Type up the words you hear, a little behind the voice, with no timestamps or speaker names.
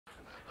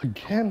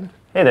Again?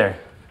 Hey there.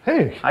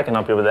 Hey. I can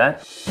help you with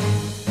that.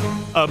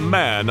 A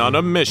man on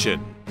a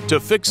mission to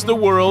fix the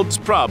world's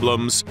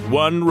problems,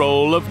 one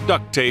roll of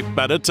duct tape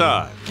at a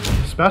time.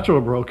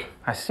 Spatula broke.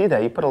 I see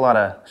that. You put a lot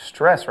of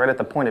stress right at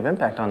the point of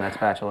impact on that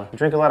spatula. You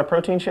drink a lot of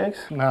protein shakes?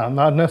 No,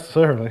 not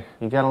necessarily.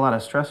 You got a lot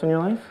of stress in your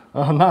life?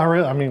 Not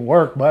really. I mean,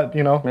 work, but,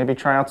 you know. Maybe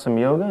try out some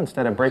yoga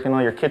instead of breaking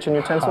all your kitchen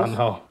utensils?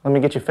 No. Let me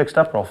get you fixed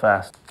up real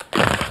fast.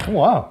 Oh,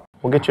 wow.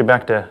 We'll get you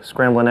back to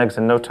scrambling eggs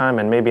in no time,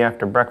 and maybe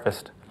after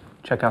breakfast,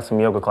 check out some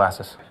yoga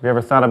classes. Have you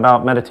ever thought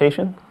about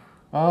meditation?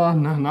 No,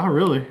 not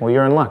really. Well,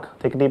 you're in luck.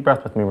 Take a deep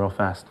breath with me real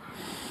fast.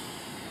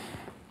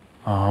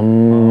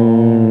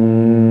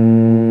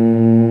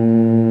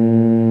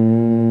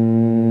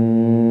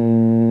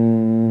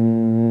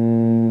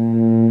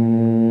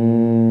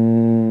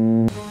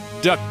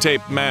 Duct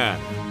tape man.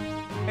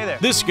 Hey there.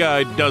 This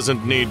guy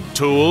doesn't need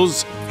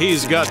tools.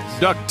 He's got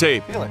duct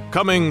tape. Feel it.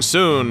 Coming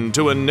soon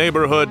to a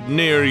neighborhood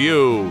near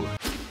you.